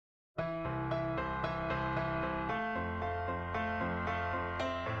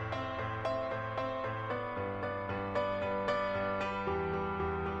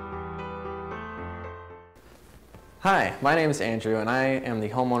Hi, my name is Andrew and I am the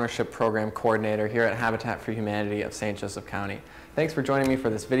Homeownership Program Coordinator here at Habitat for Humanity of St. Joseph County. Thanks for joining me for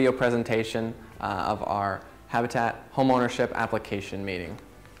this video presentation of our Habitat Homeownership Application Meeting.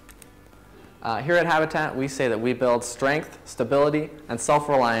 Here at Habitat, we say that we build strength, stability, and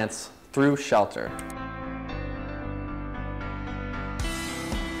self-reliance through shelter.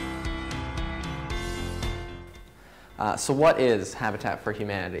 So what is Habitat for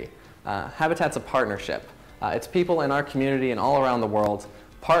Humanity? Habitat's a partnership. It's people in our community and all around the world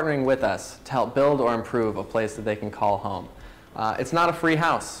partnering with us to help build or improve a place that they can call home. It's not a free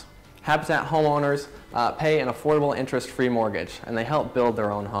house. Habitat homeowners pay an affordable interest-free mortgage and they help build their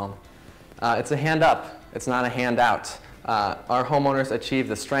own home. It's a hand up, it's not a handout. Our homeowners achieve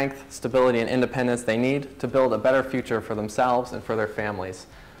the strength, stability, and independence they need to build a better future for themselves and for their families.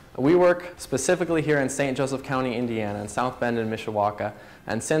 We work specifically here in St. Joseph County, Indiana, in South Bend and Mishawaka,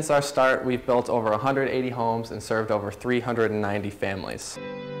 and since our start, we've built over 180 homes and served over 390 families.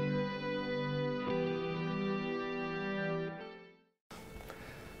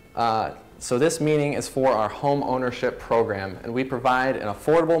 So this meeting is for our home ownership program, and we provide an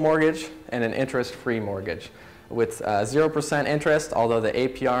affordable mortgage and an interest-free mortgage with 0% interest, although the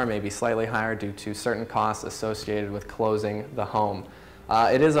APR may be slightly higher due to certain costs associated with closing the home.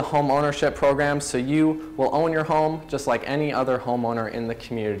 It is a home ownership program, so you will own your home just like any other homeowner in the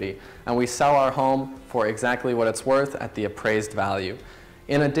community. And we sell our home for exactly what it's worth at the appraised value.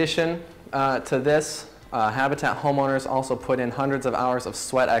 In addition to this, Habitat homeowners also put in hundreds of hours of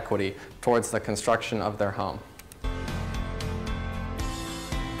sweat equity towards the construction of their home.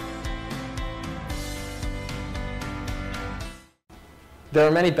 There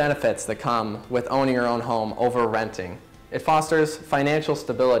are many benefits that come with owning your own home over renting. It fosters financial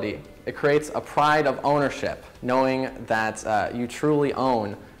stability. It creates a pride of ownership, knowing that you truly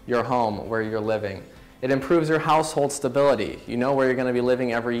own your home where you're living. It improves your household stability. You know where you're going to be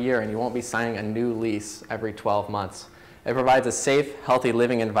living every year and you won't be signing a new lease every 12 months. It provides a safe, healthy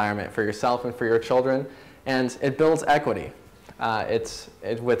living environment for yourself and for your children, and it builds equity.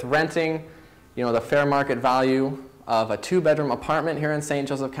 With renting, you know, the fair market value of a two-bedroom apartment here in St.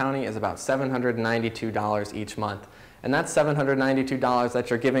 Joseph County is about $792 each month. And that's $792 that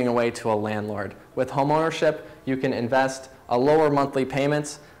you're giving away to a landlord. With homeownership, you can invest a lower monthly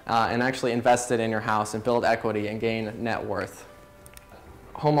payments and actually invest it in your house and build equity and gain net worth.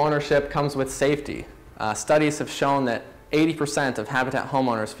 Homeownership comes with safety. Studies have shown that 80% of Habitat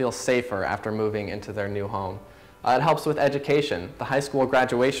homeowners feel safer after moving into their new home. It helps with education. The high school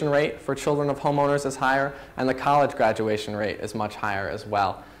graduation rate for children of homeowners is higher, and the college graduation rate is much higher as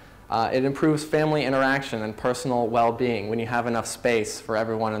well. It improves family interaction and personal well-being when you have enough space for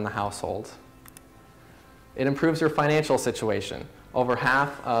everyone in the household. It improves your financial situation. Over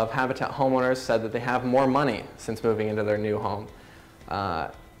half of Habitat homeowners said that they have more money since moving into their new home.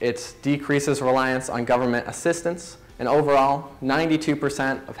 It decreases reliance on government assistance, and overall,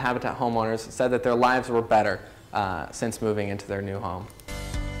 92% of Habitat homeowners said that their lives were better since moving into their new home.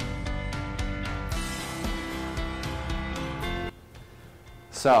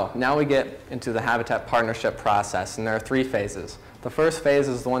 So now we get into the Habitat partnership process, and there are 3 phases. The first phase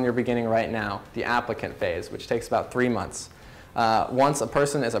is the one you're beginning right now, the applicant phase, which takes about 3 months. Once a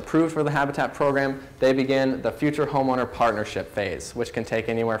person is approved for the Habitat program, they begin the future homeowner partnership phase, which can take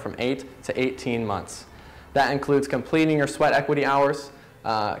anywhere from 8 to 18 months. That includes completing your sweat equity hours,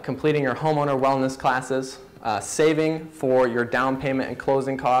 completing your homeowner wellness classes, saving for your down payment and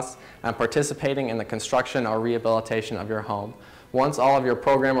closing costs, and participating in the construction or rehabilitation of your home. Once all of your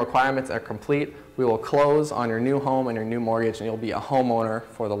program requirements are complete, we will close on your new home and your new mortgage, and you'll be a homeowner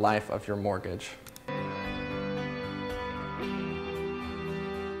for the life of your mortgage.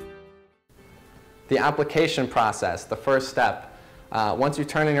 The application process, the first step. Once you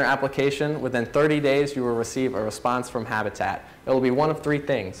turn in your application, within 30 days you will receive a response from Habitat. It will be one of 3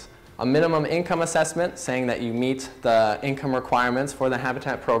 things. A minimum income assessment saying that you meet the income requirements for the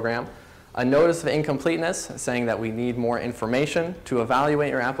Habitat program. A notice of incompleteness saying that we need more information to evaluate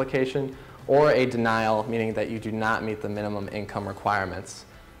your application, or a denial meaning that you do not meet the minimum income requirements.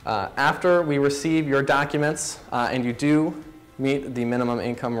 After we receive your documents and you do meet the minimum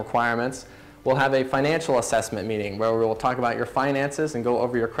income requirements, we'll have a financial assessment meeting where we will talk about your finances and go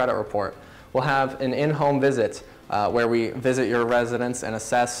over your credit report. We'll have an in-home visit where we visit your residence and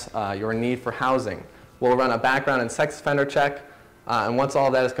assess your need for housing. We'll run a background and sex offender check. And once all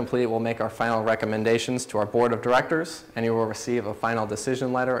of that is complete, we'll make our final recommendations to our board of directors, and you will receive a final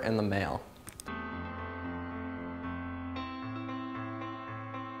decision letter in the mail.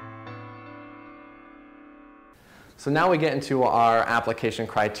 So now we get into our application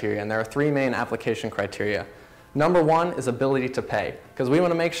criteria, and there are 3 main application criteria. Number one is ability to pay, because we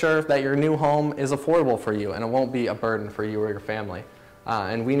want to make sure that your new home is affordable for you and it won't be a burden for you or your family.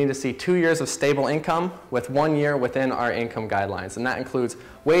 And we need to see 2 years of stable income with 1 year within our income guidelines. And that includes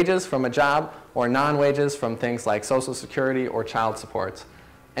wages from a job or non-wages from things like Social Security or child support.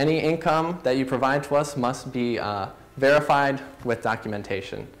 Any income that you provide to us must be verified with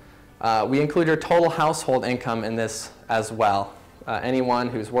documentation. We include your total household income in this as well. Anyone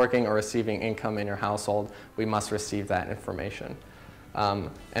who's working or receiving income in your household, we must receive that information.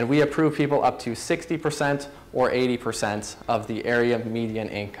 And we approve people up to 60% or 80% of the area median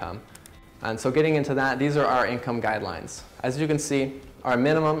income. And so getting into that, these are our income guidelines. As you can see, our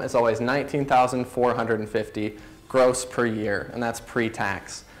minimum is always $19,450 gross per year, and that's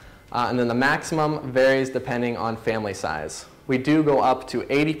pre-tax. And then the maximum varies depending on family size. We do go up to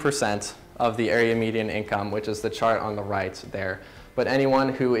 80% of the area median income, which is the chart on the right there. But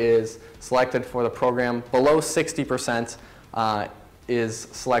anyone who is selected for the program below 60% is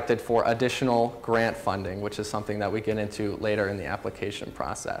selected for additional grant funding, which is something that we get into later in the application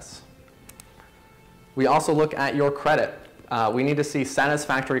process. We also look at your credit. We need to see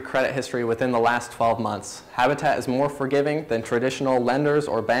satisfactory credit history within the last 12 months. Habitat is more forgiving than traditional lenders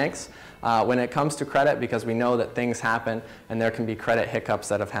or banks when it comes to credit, because we know that things happen and there can be credit hiccups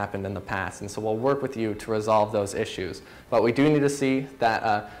that have happened in the past. And so we'll work with you to resolve those issues. But we do need to see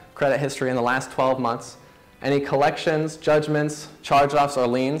that credit history in the last 12 months. Any collections, judgments, charge-offs, or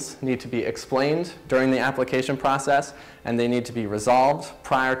liens need to be explained during the application process, and they need to be resolved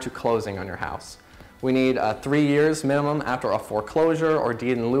prior to closing on your house. We need 3 years minimum after a foreclosure or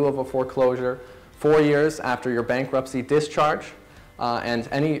deed in lieu of a foreclosure, 4 years after your bankruptcy discharge, and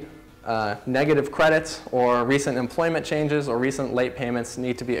any negative credits or recent employment changes or recent late payments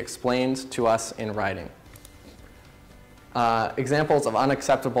need to be explained to us in writing. Examples of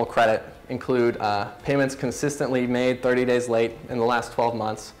unacceptable credit include payments consistently made 30 days late in the last 12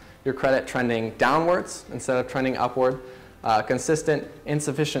 months, your credit trending downwards instead of trending upward, consistent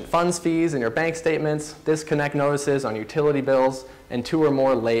insufficient funds fees in your bank statements, disconnect notices on utility bills, and 2 or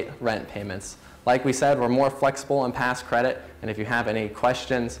more late rent payments. Like we said, we're more flexible in past credit, and if you have any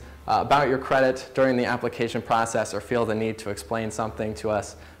questions about your credit during the application process or feel the need to explain something to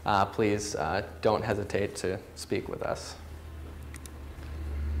us, please don't hesitate to speak with us.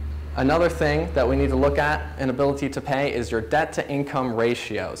 Another thing that we need to look at in ability to pay is your debt to income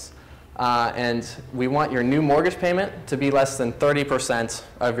ratios. And we want your new mortgage payment to be less than 30%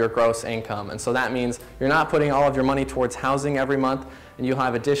 of your gross income. And so that means you're not putting all of your money towards housing every month, and you'll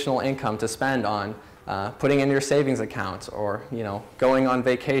have additional income to spend on putting in your savings account, or going on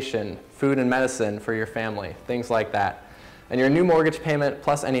vacation, food and medicine for your family, things like that. And your new mortgage payment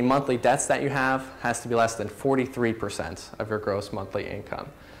plus any monthly debts that you have has to be less than 43% of your gross monthly income.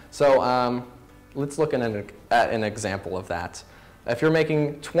 So let's look at an example of that. If you're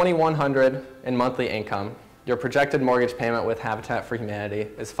making $2,100 in monthly income, your projected mortgage payment with Habitat for Humanity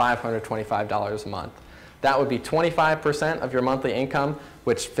is $525 a month. That would be 25% of your monthly income,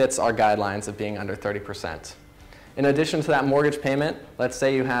 which fits our guidelines of being under 30%. In addition to that mortgage payment, let's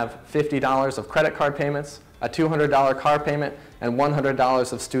say you have $50 of credit card payments, a $200 car payment, and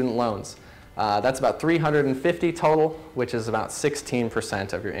 $100 of student loans. That's about $350 total, which is about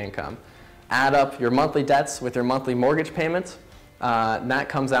 16% of your income. Add up your monthly debts with your monthly mortgage payment. That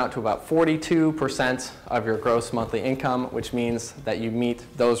comes out to about 42% of your gross monthly income, which means that you meet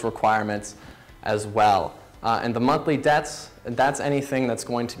those requirements as well. And the monthly debts, that's anything that's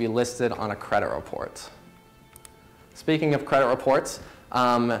going to be listed on a credit report. Speaking of credit reports,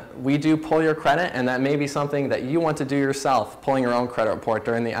 we do pull your credit, and that may be something that you want to do yourself, pulling your own credit report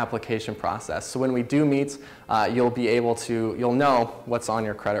during the application process. So when we do meet, you'll know what's on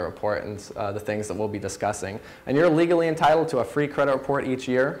your credit report and the things that we'll be discussing. And you're legally entitled to a free credit report each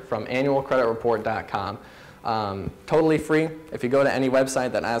year from annualcreditreport.com. Totally free. If you go to any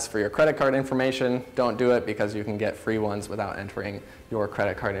website that asks for your credit card information, don't do it, because you can get free ones without entering your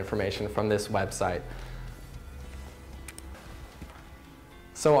credit card information from this website.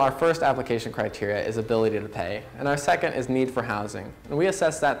 So our first application criteria is ability to pay, and our second is need for housing. And we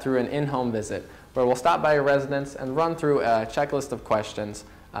assess that through an in-home visit, where we'll stop by your residence and run through a checklist of questions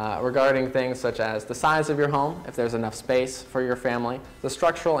regarding things such as the size of your home, if there's enough space for your family, the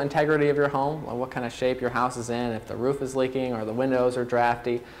structural integrity of your home, what kind of shape your house is in, if the roof is leaking or the windows are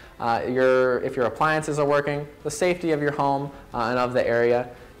drafty, if your appliances are working, the safety of your home and of the area,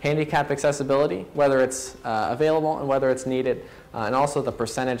 handicap accessibility, whether it's available and whether it's needed, and also the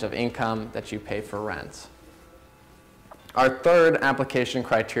percentage of income that you pay for rent. Our third application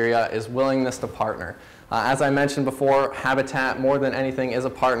criteria is willingness to partner. As I mentioned before, Habitat, more than anything, is a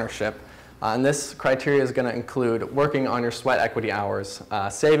partnership. And this criteria is going to include working on your sweat equity hours,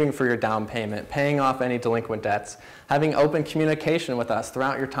 saving for your down payment, paying off any delinquent debts, having open communication with us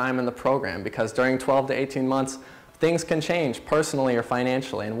throughout your time in the program, because during 12 to 18 months, things can change personally or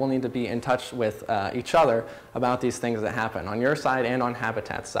financially, and we'll need to be in touch with each other about these things that happen on your side and on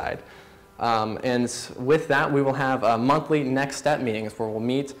Habitat's side. And with that, we will have monthly next step meetings where we'll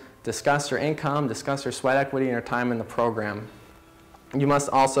meet, discuss your income, discuss your sweat equity and your time in the program. You must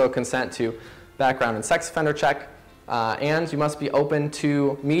also consent to background and sex offender check, and you must be open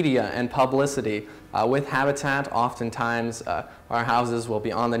to media and publicity. With Habitat, oftentimes our houses will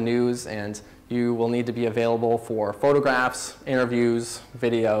be on the news, and you will need to be available for photographs, interviews,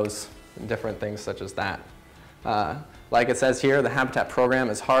 videos, and different things such as that. Like it says here, the Habitat program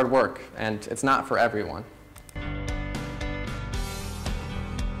is hard work, and it's not for everyone.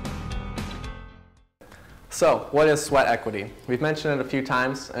 So, what is sweat equity? We've mentioned it a few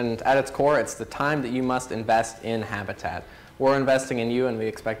times, and at its core, it's the time that you must invest in Habitat. We're investing in you, and we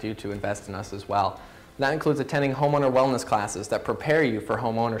expect you to invest in us as well. That includes attending homeowner wellness classes that prepare you for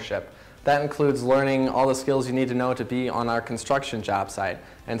home ownership. That includes learning all the skills you need to know to be on our construction job site,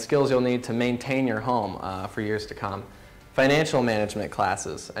 and skills you'll need to maintain your home for years to come. Financial management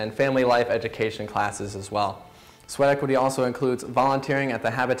classes and family life education classes as well. Sweat equity also includes volunteering at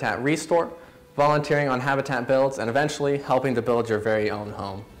the Habitat Restore, volunteering on Habitat builds, and eventually helping to build your very own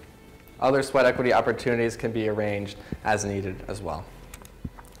home. Other sweat equity opportunities can be arranged as needed as well.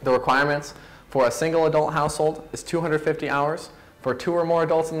 The requirements for a single adult household is 250 hours. For 2 or more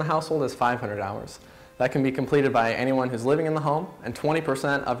adults in the household is 500 hours. That can be completed by anyone who's living in the home, and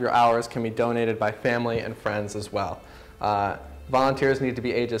 20% of your hours can be donated by family and friends as well. Volunteers need to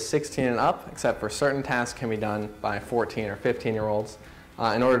be ages 16 and up, except for certain tasks can be done by 14 or 15-year-olds.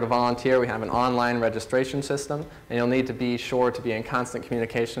 In order to volunteer, we have an online registration system, and you'll need to be sure to be in constant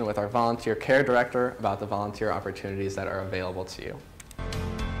communication with our volunteer care director about the volunteer opportunities that are available to you.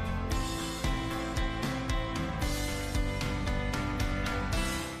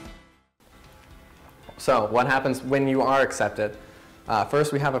 So, what happens when you are accepted?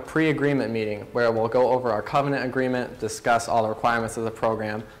 First, we have a pre-agreement meeting where we'll go over our covenant agreement, discuss all the requirements of the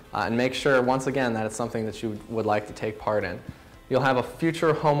program, and make sure, once again, that it's something that you would like to take part in. You'll have a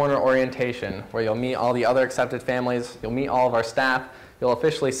future homeowner orientation where you'll meet all the other accepted families, you'll meet all of our staff, you'll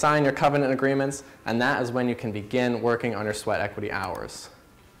officially sign your covenant agreements, and that is when you can begin working on your sweat equity hours.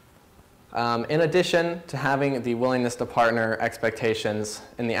 In addition to having the willingness to partner expectations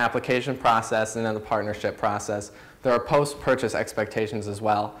in the application process and in the partnership process, there are post-purchase expectations as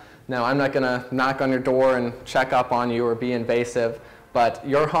well. Now, I'm not going to knock on your door and check up on you or be invasive, but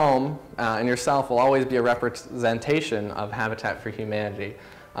your home and yourself will always be a representation of Habitat for Humanity.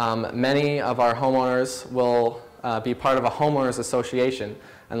 Many of our homeowners will be part of a homeowners association,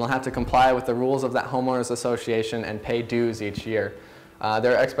 and they'll have to comply with the rules of that homeowners association and pay dues each year.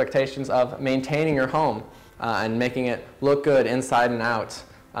 There are expectations of maintaining your home and making it look good inside and out.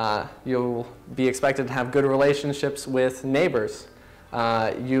 You'll be expected to have good relationships with neighbors.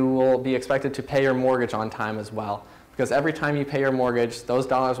 You will be expected to pay your mortgage on time as well, because every time you pay your mortgage, those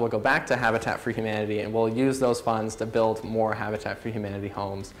dollars will go back to Habitat for Humanity, and we'll use those funds to build more Habitat for Humanity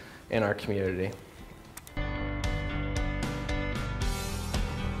homes in our community.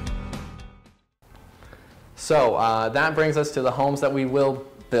 So that brings us to the homes that we will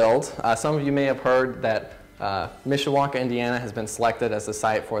build. Some of you may have heard that Mishawaka, Indiana has been selected as the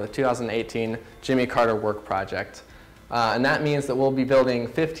site for the 2018 Jimmy Carter Work Project. And that means that we'll be building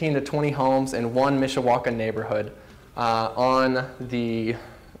 15 to 20 homes in one Mishawaka neighborhood on the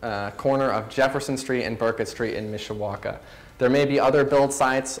corner of Jefferson Street and Burkett Street in Mishawaka. There may be other build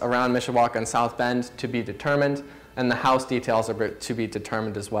sites around Mishawaka and South Bend to be determined, and the house details are to be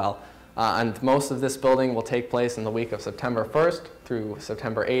determined as well. And most of this building will take place in the week of September 1st through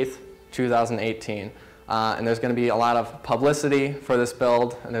September 8th, 2018. And there's going to be a lot of publicity for this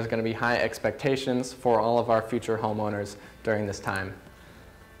build, and there's going to be high expectations for all of our future homeowners during this time.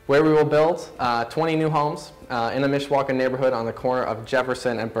 Where we will build 20 new homes in a Mishawaka neighborhood on the corner of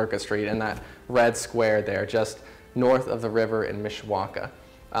Jefferson and Burkett Street in that red square there, just north of the river in Mishawaka.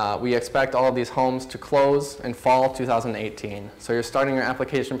 We expect all of these homes to close in fall 2018. So you're starting your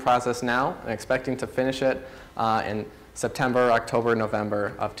application process now and expecting to finish it in September, October,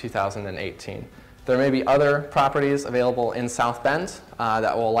 November of 2018. There may be other properties available in South Bend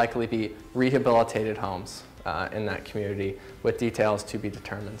that will likely be rehabilitated homes in that community, with details to be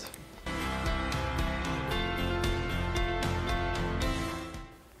determined.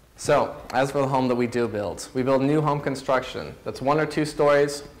 So, as for the home that we do build, we build new home construction that's 1 or 2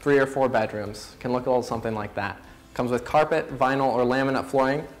 stories, 3 or 4 bedrooms. Can look a little something like that. Comes with carpet, vinyl, or laminate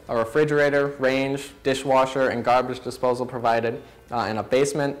flooring, a refrigerator, range, dishwasher, and garbage disposal provided, and a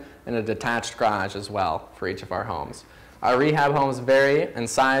basement and a detached garage as well for each of our homes. Our rehab homes vary in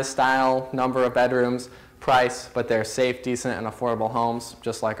size, style, number of bedrooms, price, but they're safe, decent, and affordable homes,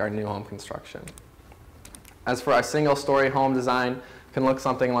 just like our new home construction. As for our single-story home design, it can look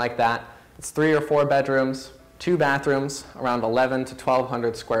something like that. It's 3 or 4 bedrooms, 2 bathrooms, around 11 to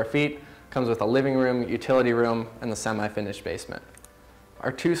 1,200 square feet. Comes with a living room, utility room, and the semi-finished basement.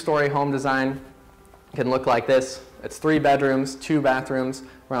 Our 2-story home design can look like this. It's 3 bedrooms, 2 bathrooms,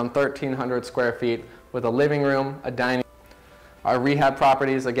 around 1,300 square feet, with a living room, a dining room. Our rehab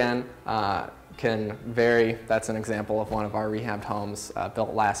properties, again, can vary. That's an example of one of our rehabbed homes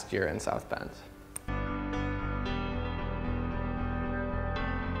built last year in South Bend.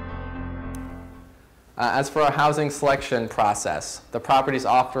 As for our housing selection process, the properties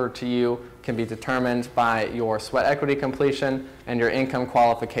offered to you can be determined by your sweat equity completion and your income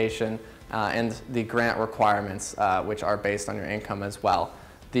qualification and the grant requirements, which are based on your income as well.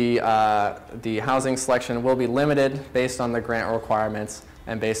 The housing selection will be limited based on the grant requirements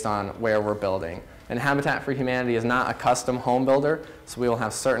and based on where we're building. And Habitat for Humanity is not a custom home builder, so we will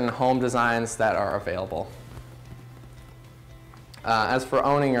have certain home designs that are available. As for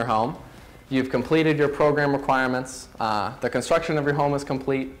owning your home, you've completed your program requirements, the construction of your home is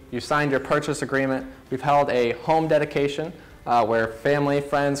complete, you signed your purchase agreement, we've held a home dedication where family,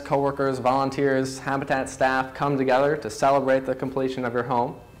 friends, coworkers, volunteers, Habitat staff come together to celebrate the completion of your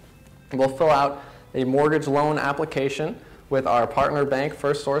home. We'll fill out a mortgage loan application with our partner bank,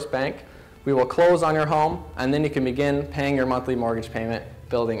 First Source Bank. We will close on your home, and then you can begin paying your monthly mortgage payment,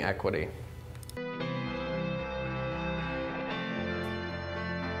 building equity.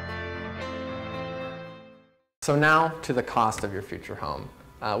 So now to the cost of your future home.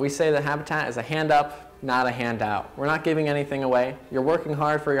 We say that Habitat is a hand up, not a handout. We're not giving anything away. You're working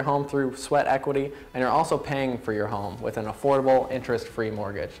hard for your home through sweat equity, and you're also paying for your home with an affordable, interest-free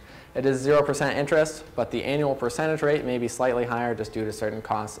mortgage. It is 0% interest, but the annual percentage rate may be slightly higher just due to certain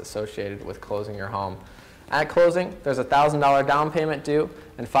costs associated with closing your home. At closing, there's a $1,000 down payment due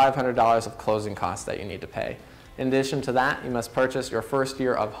and $500 of closing costs that you need to pay. In addition to that, you must purchase your first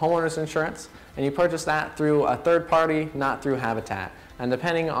year of homeowner's insurance, and you purchase that through a third party, not through Habitat. And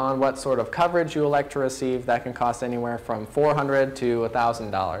depending on what sort of coverage you elect to receive, that can cost anywhere from $400 to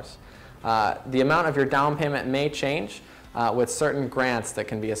 $1,000. The amount of your down payment may change with certain grants that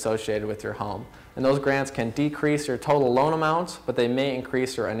can be associated with your home. And those grants can decrease your total loan amount, but they may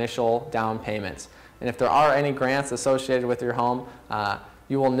increase your initial down payments. And if there are any grants associated with your home,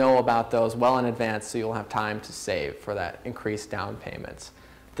 you will know about those well in advance, so you'll have time to save for that increased down payments.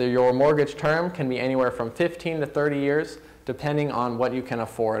 Your mortgage term can be anywhere from 15 to 30 years, depending on what you can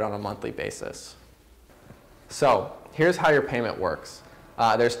afford on a monthly basis. So here's how your payment works.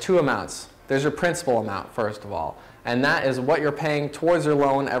 There's 2 amounts. There's your principal amount, first of all, and that is what you're paying towards your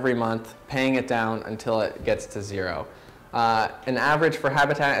loan every month, paying it down until it gets to 0. An average for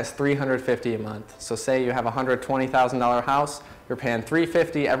Habitat is $350 a month. So say you have a $120,000 house, you're paying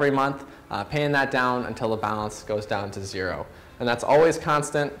 $350 every month, paying that down until the balance goes down to 0. And that's always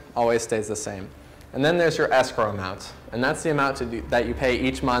constant, always stays the same. And then there's your escrow amount, and that's the amount that you pay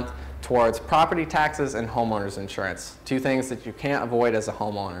each month towards property taxes and homeowner's insurance, 2 things that you can't avoid as a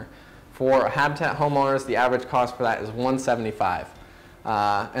homeowner. For Habitat homeowners, the average cost for that is $175.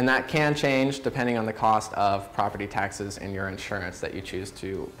 And that can change depending on the cost of property taxes and your insurance that you choose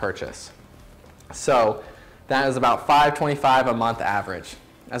to purchase. So that is about $525 a month average.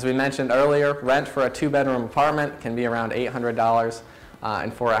 As we mentioned earlier, rent for a 2-bedroom apartment can be around $800.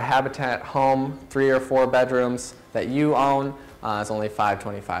 And for a Habitat home, 3 or 4 bedrooms that you own, is only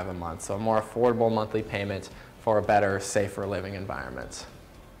 $525 a month. So a more affordable monthly payment for a better, safer living environment.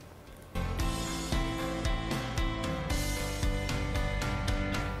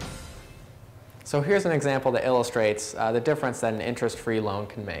 So here's an example that illustrates the difference that an interest-free loan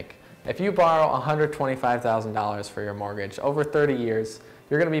can make. If you borrow $125,000 for your mortgage over 30 years,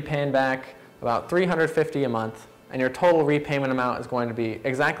 you're going to be paying back about $350 a month, and your total repayment amount is going to be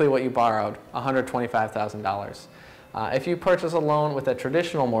exactly what you borrowed, $125,000. If you purchase a loan with a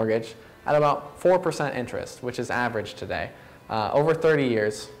traditional mortgage at about 4% interest, which is average today, over 30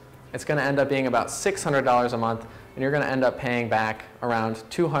 years, it's going to end up being about $600 a month, and you're going to end up paying back around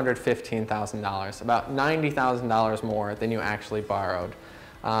 $215,000, about $90,000 more than you actually borrowed.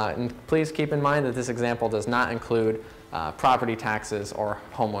 And please keep in mind that this example does not include property taxes or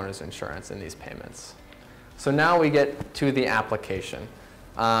homeowners insurance in these payments. So now we get to the application.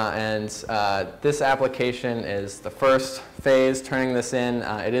 This application is the first phase, turning this in.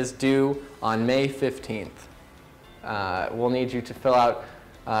 It is due on May 15th. We'll need you to fill out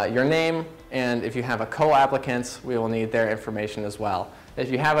your name, and if you have a co-applicant, we will need their information as well. If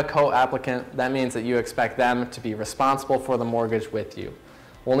you have a co-applicant, that means that you expect them to be responsible for the mortgage with you.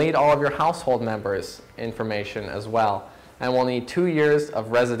 We'll need all of your household members' information as well. And we'll need 2 years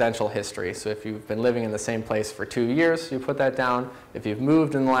of residential history. So if you've been living in the same place for 2 years, you put that down. If you've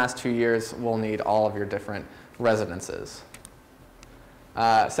moved in the last 2 years, we'll need all of your different residences.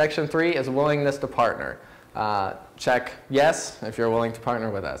 Section 3 is willingness to partner. Check yes if you're willing to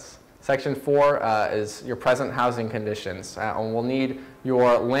partner with us. Section 4 is your present housing conditions. And we'll need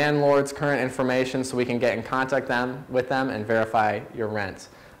your landlord's current information so we can get in contact with them and verify your rent.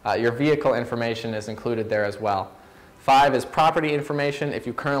 Your vehicle information is included there as well. 5 is property information if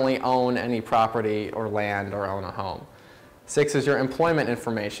you currently own any property or land or own a home. 6 is your employment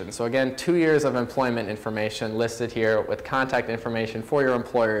information. So again, 2 years of employment information listed here with contact information for your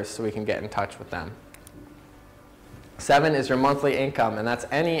employers so we can get in touch with them. 7 is your monthly income, and that's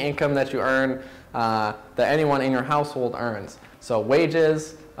any income that you earn that anyone in your household earns. So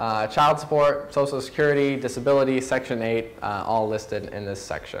wages, child support, Social Security, disability, Section 8, all listed in this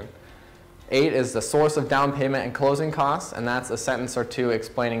section. 8 is the source of down payment and closing costs, and that's a sentence or two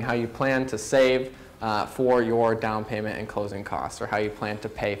explaining how you plan to save for your down payment and closing costs, or how you plan to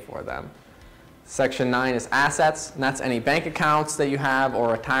pay for them. Section 9 is assets, and that's any bank accounts that you have or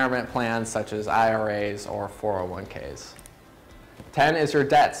retirement plans such as IRAs or 401ks. 10 is your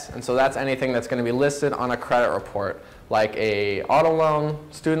debts, and so that's anything that's going to be listed on a credit report, like a auto loan,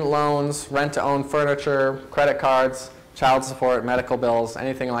 student loans, rent-to-own furniture, credit cards, child support, medical bills,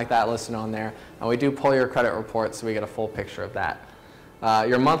 anything like that listed on there. And we do pull your credit report so we get a full picture of that.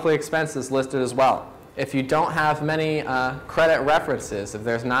 Your monthly expenses listed as well. If you don't have many credit references, if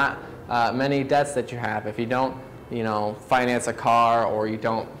there's not many debts that you have, if you don't finance a car or you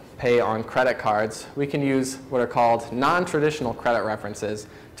don't pay on credit cards, we can use what are called non-traditional credit references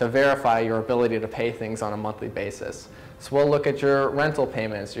to verify your ability to pay things on a monthly basis. So we'll look at your rental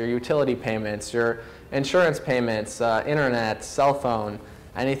payments, your utility payments, your insurance payments, internet, cell phone,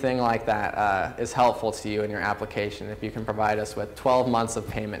 anything like that is helpful to you in your application if you can provide us with 12 months of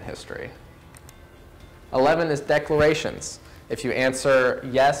payment history. 11 is declarations. If you answer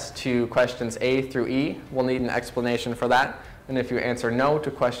yes to questions A through E, we'll need an explanation for that. And if you answer no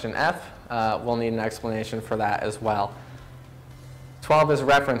to question F, we'll need an explanation for that as well. 12 is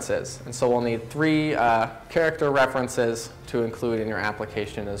references, and so we'll need 3 character references to include in your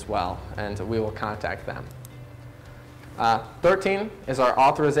application as well, and we will contact them. 13 is our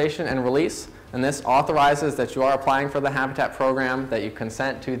authorization and release, and this authorizes that you are applying for the Habitat program, that you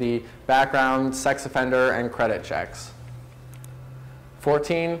consent to the background, sex offender, and credit checks.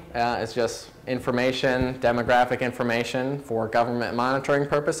 14 is just information, demographic information for government monitoring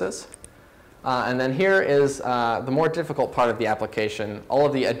purposes. And then here is the more difficult part of the application, all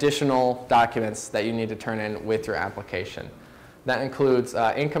of the additional documents that you need to turn in with your application. That includes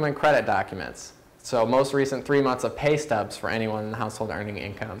income and credit documents. So most recent 3 months of pay stubs for anyone in the household earning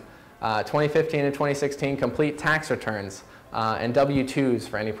income. 2015 and 2016 complete tax returns and W-2s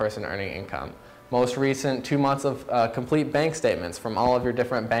for any person earning income. Most recent 2 months of complete bank statements from all of your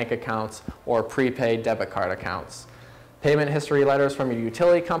different bank accounts or prepaid debit card accounts. Payment history letters from your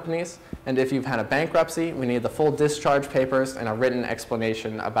utility companies, and if you've had a bankruptcy, we need the full discharge papers and a written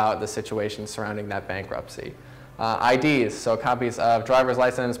explanation about the situation surrounding that bankruptcy. IDs, so copies of driver's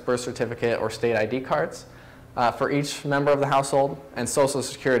license, birth certificate, or state ID cards for each member of the household, and Social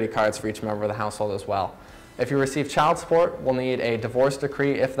Security cards for each member of the household as well. If you receive child support, we'll need a divorce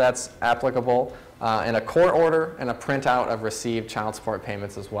decree if that's applicable, and a court order and a printout of received child support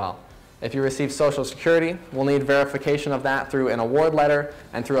payments as well. If you receive Social Security, we'll need verification of that through an award letter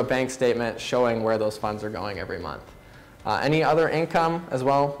and through a bank statement showing where those funds are going every month. Any other income as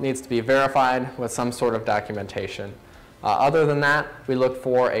well needs to be verified with some sort of documentation. Other than that, we look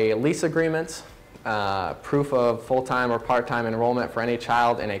for a lease agreement, proof of full-time or part-time enrollment for any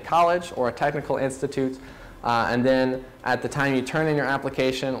child in a college or a technical institute, and then at the time you turn in your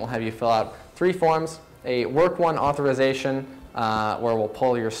application, we'll have you fill out 3 forms, a Work One authorization, where we'll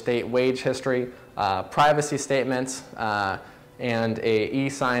pull your state wage history, privacy statements, and a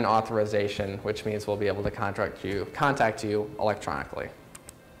e-sign authorization, which means we'll be able to contact you electronically.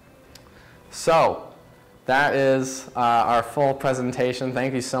 So that is our full presentation.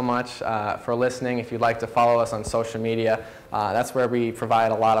 Thank you so much for listening. If you'd like to follow us on social media, that's where we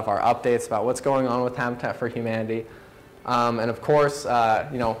provide a lot of our updates about what's going on with Habitat for Humanity. And of course,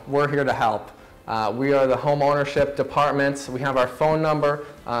 we're here to help. We are the home ownership department. We have our phone number,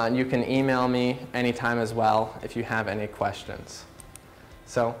 and you can email me anytime as well if you have any questions.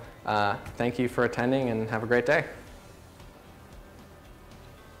 So thank you for attending, and have a great day.